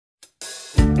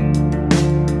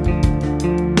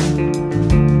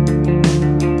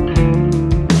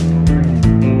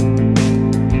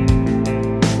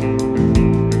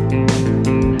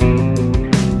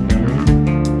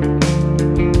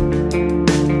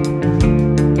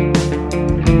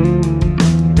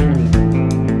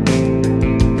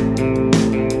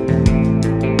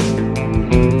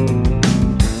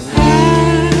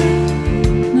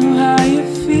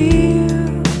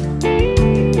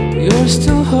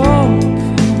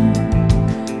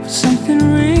hopeful for something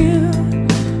real.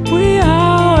 We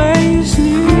always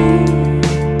knew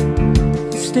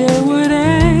this day would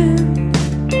end,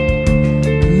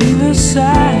 and we were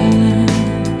silent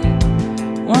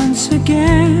once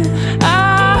again.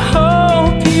 I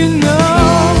hope you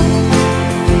know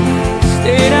the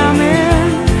state I'm in.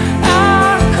 I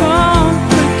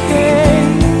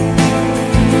complicate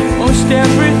most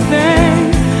everything.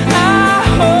 I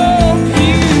hope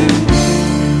you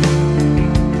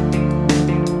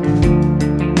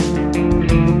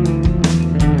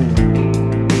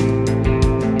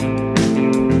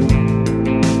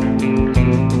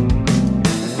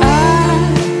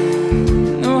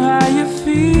know how you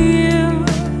feel.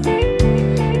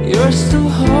 You're still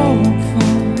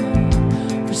hopeful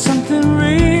for something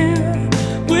real.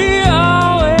 We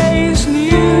always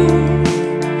knew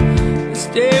this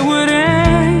day would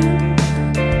end,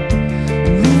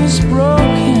 and we was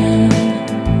broken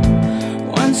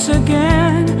once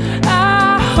again. I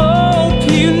hope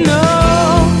you know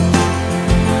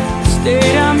the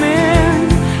state I'm in.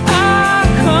 I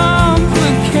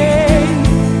complicate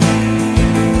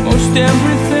most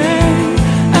everything.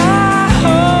 I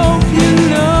hope you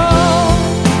know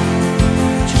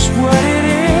just what it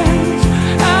is.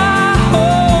 I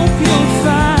hope you'll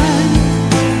find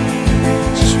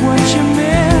just what you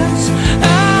miss. I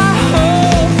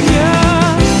hope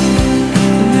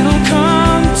it'll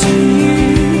come to you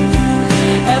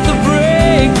at the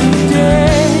break of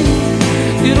day.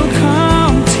 It'll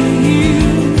come to you.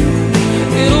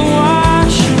 It'll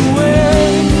wash away.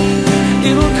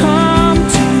 It'll come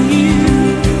to you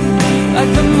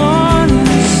like the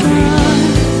morning sun.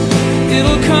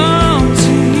 It'll come